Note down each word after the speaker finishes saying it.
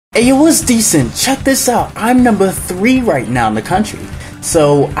Hey, it was decent. Check this out. I'm number 3 right now in the country.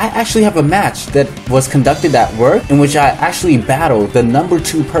 So I actually have a match that was conducted at work in which I actually battled the number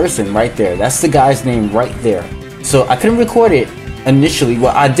 2 person right there. That's the guy's name right there. So I couldn't record it initially.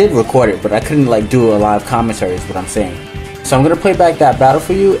 Well, I did record it, but I couldn't like do a live commentary is what I'm saying. So I'm going to play back that battle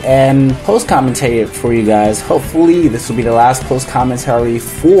for you and post-commentate it for you guys. Hopefully this will be the last post-commentary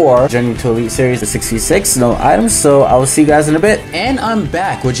for Journey to Elite Series, the 66. No items, so I will see you guys in a bit. And I'm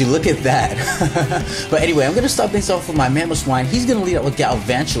back. Would you look at that? But anyway, I'm going to start things off with my Mammoth Swine. He's going to lead up with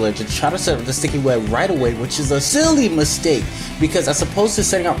Galvantula to try to set up the Sticky Web right away, which is a silly mistake. Because as opposed to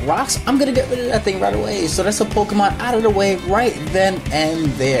setting up rocks, I'm going to get rid of that thing right away. So that's a Pokemon out of the way right then and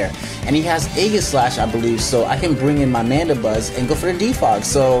there. And he has Aegislash, I believe, so I can bring in my Mandibuzz and go for the Defog.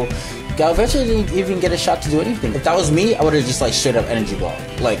 So Galvantula didn't even get a shot to do anything. If that was me, I would have just like straight up Energy Ball.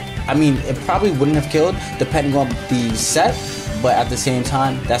 Like, I mean, it probably wouldn't have killed depending on the set, but at the same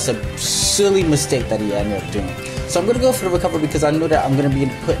time, that's a silly mistake that he ended up doing. So I'm going to go for the recover because I know that I'm going to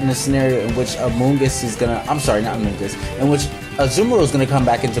be put in a scenario in which Amoonguss is going to, I'm sorry, not Amoonguss, in which Azumarill is going to come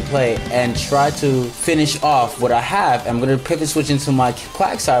back into play and try to finish off what I have. I'm going to pivot switch into my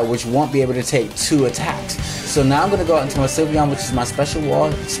Quagsire, which won't be able to take 2 attacks. So now I'm going to go out into my Sylveon, which is my special wall.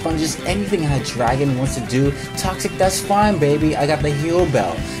 Sponges anything a dragon wants to do. Toxic, that's fine, baby. I got the Heal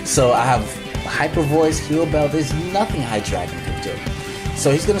Bell. So I have Hyper Voice, Heal Bell. There's nothing Hydreigon can do. So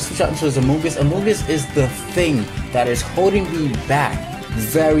he's going to switch out into his Amoonguss. Amoonguss is the thing that is holding me back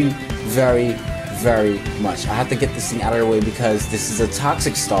very, very, very much. I have to get this thing out of the way because this is a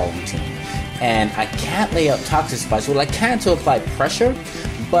Toxic stalling team. And I can't lay up Toxic Spikes. Well, I can to apply pressure,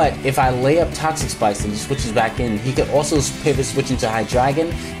 but if I lay up Toxic Spikes and he switches back in, he could also pivot switch into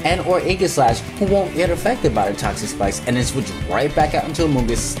Hydreigon and or Aegislash, who won't get affected by the Toxic Spikes, and then switch right back out into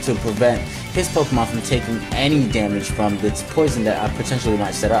Amoonguss to prevent his Pokemon from taking any damage from this poison that I potentially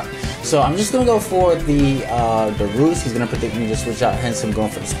might set up. So I'm just gonna go for the Roost. He's gonna predict me to switch out, hence I'm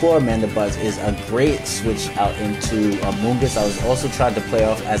going for the Spore. Mandibuzz is a great switch out into Amoonguss. I was also trying to play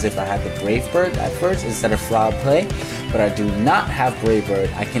off as if I had the Brave Bird at first instead of Flower Play, but I do not have Brave Bird.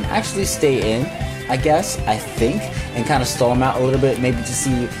 I can actually stay in, I guess, I think, and kind of stall him out a little bit, maybe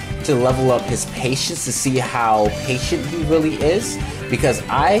to level up his patience, to see how patient he really is, because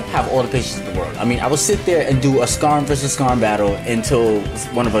I have all the patience in the world. I mean, I will sit there and do a Skarm versus Skarm battle until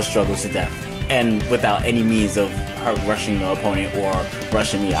one of us struggles to death, and without any means of her rushing the opponent or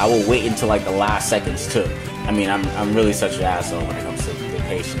rushing me. I will wait until like the last seconds too. I mean, I'm really such an asshole when it comes to the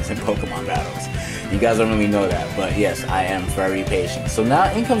patience in Pokemon battles. You guys don't really know that, but yes, I am very patient. So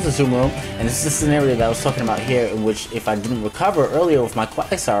now in comes the Azumarill, and this is the scenario that I was talking about here, in which if I didn't recover earlier with my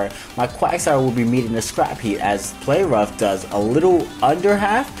Quagsire will be meeting the Scrap Heat, as Play Rough does a little under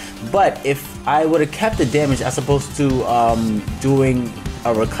half. But if I would have kept the damage as opposed to doing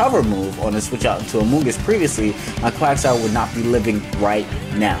a recover move on the switch out into Amoonguss previously, my Quagsire would not be living right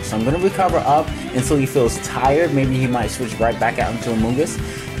now. So I'm going to recover up until he feels tired. Maybe he might switch right back out into Amoonguss.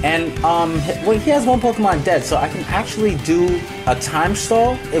 And well, he has one Pokemon dead, so I can actually do a time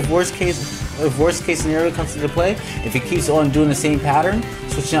stall if worst case scenario comes into play. If he keeps on doing the same pattern,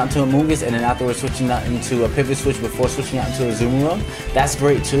 switching out to Amoonguss and then afterwards switching out into a pivot switch before switching out into a Azumarill, that's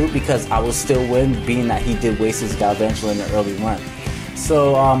great too, because I will still win, being that he did waste his Galvantula in the early run.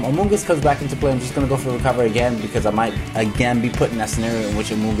 So Amoonguss comes back into play. I'm just going to go for recover again because I might again be put in that scenario in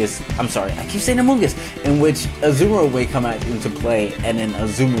which I'm sorry, I keep saying Amoonguss, in which Azumarill may come out into play, and then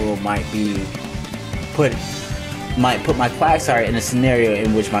Azumarill might put my Quagsire in a scenario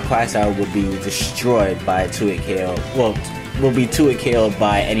in which my Quagsire will be destroyed by a 2-hit KO. Well, will be 2-hit KO'd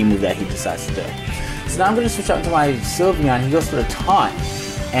by any move that he decides to do. So now I'm going to switch out to my Sylveon. He goes for the taunt,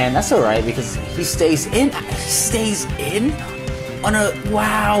 and that's alright because he stays in. He stays in? On a,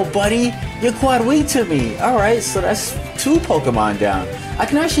 wow, buddy, you're quite weak to me. Alright, so that's 2 Pokemon down. I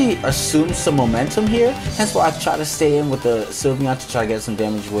can actually assume some momentum here, hence why I try to stay in with the Sylveon to try to get some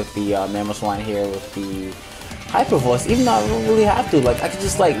damage with the Mammoth Swine here with the Hyper Voice, even though I don't really have to. Like, I could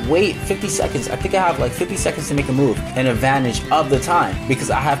just like wait 50 seconds. I think I have like 50 seconds to make a move, an advantage of the time,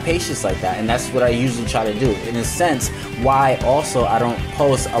 because I have patience like that, and that's what I usually try to do. In a sense, why also I don't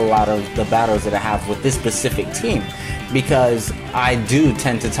post a lot of the battles that I have with this specific team, because I do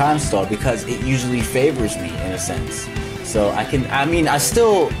tend to time stall because it usually favors me in a sense. So I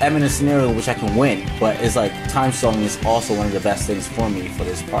still am in a scenario in which I can win, but it's like time stalling is also one of the best things for me for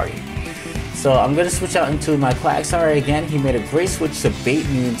this party. So I'm going to switch out into my Quagsire again. He made a great switch to bait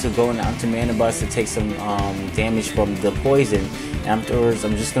me into going out to Mandibuzz to take some damage from the poison. And afterwards,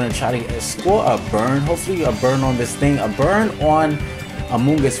 I'm just going to try to score a burn. Hopefully a burn on this thing. A burn on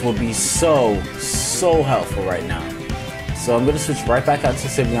Amoonguss will be so helpful right now. So I'm going to switch right back out to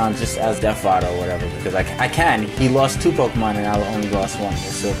Sylveon just as Death Vada or whatever, because I can. He lost 2 Pokemon and I only lost 1 with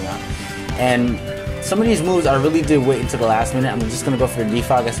Sylveon. And some of these moves I really did wait until the last minute. I'm just going to go for the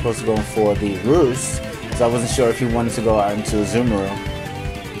Defog as opposed to going for the Roost, because I wasn't sure if he wanted to go out into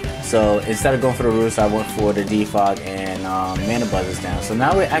Azumarill. So instead of going for the Roost, I went for the Defog and Mana Buzz is down. So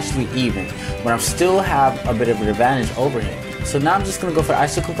now we're actually even, but I still have a bit of an advantage over him. So now I'm just going to go for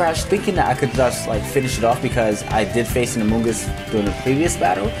Icicle Crash, thinking that I could just like finish it off, because I did face an Amoonguss during the previous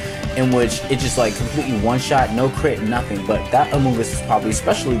battle, in which it just like completely one-shot, no crit, nothing. But that Amoonguss is probably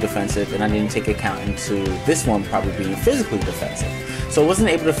especially defensive, and I didn't take account into this one probably being physically defensive. So I wasn't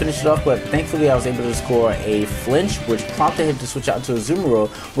able to finish it off, but thankfully I was able to score a flinch, which prompted him to switch out to a Azumarill,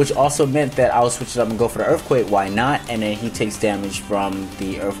 which also meant that I would switch it up and go for the Earthquake, why not? And then he takes damage from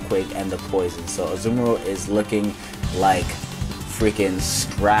the Earthquake and the Poison. So Azumarill is looking like freaking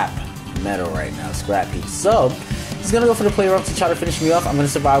scrap metal right now, scrap piece. So he's gonna go for the play rough to try to finish me off. I'm gonna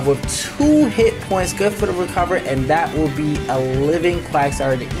survive with 2 hit points, good for the recover, and that will be a living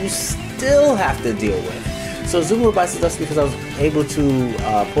Quagsire that you still have to deal with. So Azumarill bites the dust because I was able to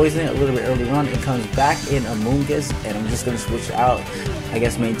poison it a little bit early on. It comes back in Amoonguss, and I'm just gonna switch out, I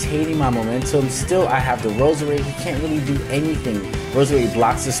guess, maintaining my momentum. Still, I have the Roserade. He can't really do anything. Roserade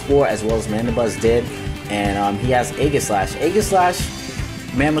blocks the Spore as well as Mana Buzz did. And he has Aegislash,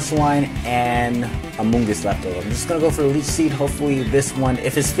 Mamoswine, and Amoonguss left over. I'm just going to go for the Leech Seed. Hopefully this one,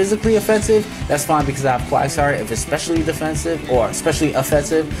 if it's physically offensive, that's fine because I have Quagsire. If it's specially defensive or especially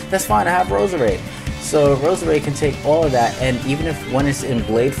offensive, that's fine. I have Roserade. So Roserade can take all of that, and even if when it's in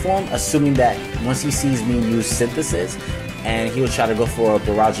Blade form, assuming that once he sees me use Synthesis, and he will try to go for a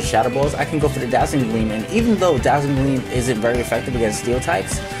barrage of Shadow Balls, I can go for the Dazzling Gleam. And even though Dazzling Gleam isn't very effective against Steel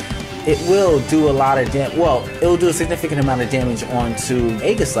types, it will do a lot of damage. Well, it will do a significant amount of damage onto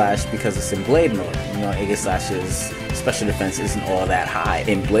Aegislash because it's in Blade mode. You know, Aegislash's special defense isn't all that high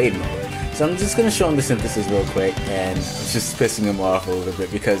in Blade mode. So I'm just going to show him the Synthesis real quick, and I'm just pissing him off a little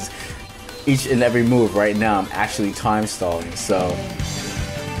bit because each and every move right now I'm actually time stalling. So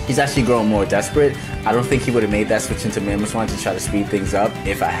he's actually growing more desperate. I don't think he would have made that switch into Mamoswine to try to speed things up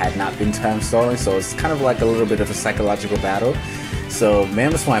if I had not been time stalling. So it's kind of like a little bit of a psychological battle. So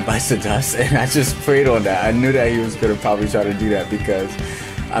Mamoswine bites the dust, and I just prayed on that. I knew that he was going to probably try to do that because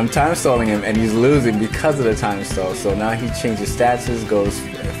I'm time stalling him and he's losing because of the time stall. So now he changes statuses, goes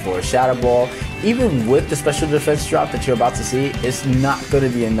for a Shadow Ball. Even with the special defense drop that you're about to see, it's not going to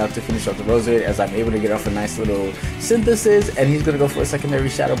be enough to finish off the Roserade, as I'm able to get off a nice little Synthesis, and he's going to go for a secondary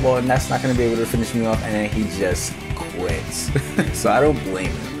Shadow Ball, and that's not going to be able to finish me off, and then he just quits. So I don't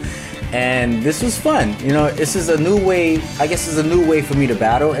blame him. And this was fun. You know, this is a new way, I guess it's a new way for me to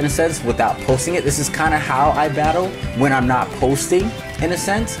battle in a sense without posting it. This is kind of how I battle when I'm not posting in a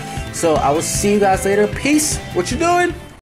sense. So I will see you guys later. Peace. What you doing?